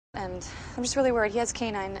and I'm just really worried. He has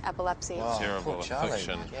canine epilepsy. Wow, Terrible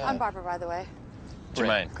affliction. Yeah. I'm Barbara, by the way.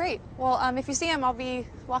 Jemaine. Great. Well, if you see him, I'll be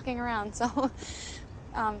walking around, so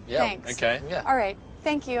Yeah. thanks. Okay. Yeah. All right.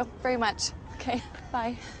 Thank you very much. Okay,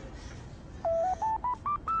 bye.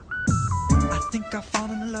 I think I fall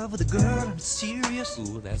in love with a girl, I'm serious.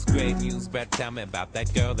 Ooh, that's great news, Bret. Tell me about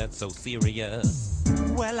that girl that's so serious.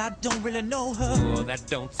 Well, I don't really know her. Oh, that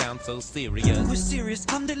don't sound so serious. We're serious,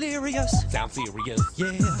 I'm delirious. Sound serious.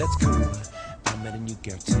 Yeah, that's cool. I met a new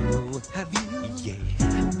girl too. Have you? Yeah.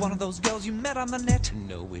 One of those girls you met on the net?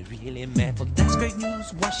 No, we really met. Well, that's great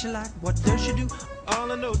news. What's she like? What does she do?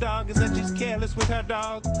 All I know, dog, is that she's careless with her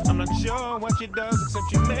dog. I'm not sure what she does, except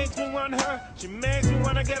she makes me want her. She makes me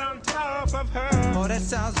want to get on top of her. Oh, that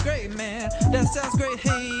sounds great, man. That sounds great.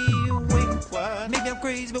 Hey, wait, What? maybe I'm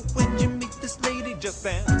crazy, but when you meet this lady, Just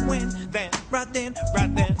then, when, then, right then,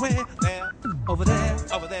 where, where, there, over there,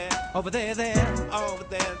 over there, over there, there. over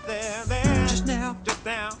there, there. Just now,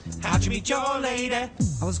 How'd you meet your lady?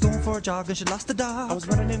 I was going for a jog and she lost the dog. I was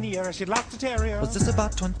running in the air and she lost a terrier. Was this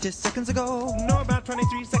about 20 seconds ago? No, about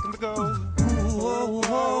 23 seconds ago. Ooh, oh,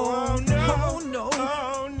 oh, no. oh, no.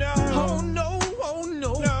 Oh, no. Oh, no, oh,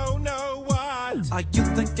 no. No, no, what? Are you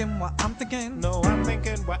thinking what I'm thinking? No, I'm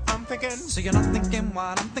thinking what I'm thinking. So you're not thinking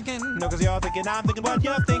what I'm thinking? No, cause you're thinking I'm thinking what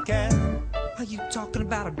you're thinking. Are you talking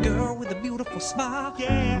about a girl with a beautiful smile?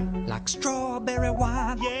 Yeah, Like strawberry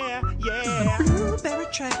wine? yeah, yeah. Blueberry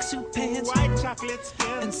tracksuit pants? White chocolate skin.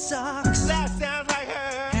 And socks? That sounds like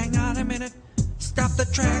her. Hang on a minute. Stop the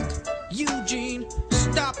track. Eugene,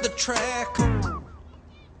 stop the track.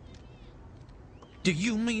 Do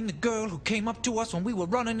you mean the girl who came up to us when we were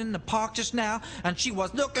running in the park just now and she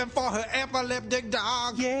was looking for her epileptic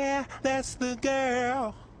dog? Yeah, that's the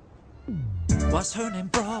girl. Was her name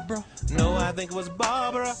Barbara? No, I think it was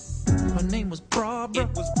Barbara. Her name was Barbara. It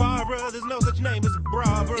was Barbara. There's no such name as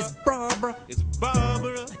Barbara. It's Barbara. It's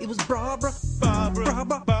Barbara. It was Barbara. Barbara.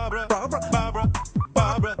 Barbara. Barbara. Barbara. Barbara.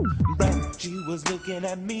 Barbara. Brett, she was looking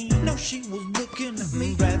at me. No, she was looking at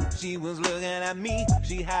me. Brett, she was looking at me.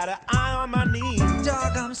 She had her eye on my knee.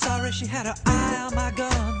 Dog, I'm sorry, she had her eye on my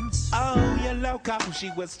guns. Oh, you loco. She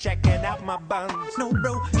was checking out my buns. No,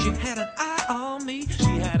 bro, she had an eye on me. She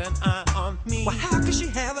had an eye on me. Well, how could she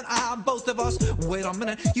have an eye on both of us? Wait a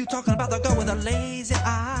minute, you talking about the girl with a lazy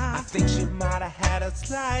eye? I think she might have had a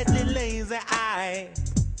slightly lazy eye.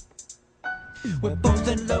 We're both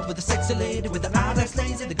in love with the sexy lady with the eye that's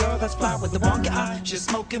lazy, the girl that's fly with the wonky eye. She's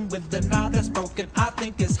smoking with the knot that's broken. I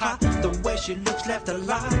think it's hot the way she looks left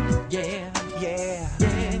alive. Yeah, Yeah,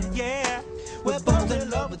 yeah, yeah. We're both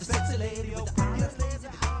in love with the sexy lady with the eye that's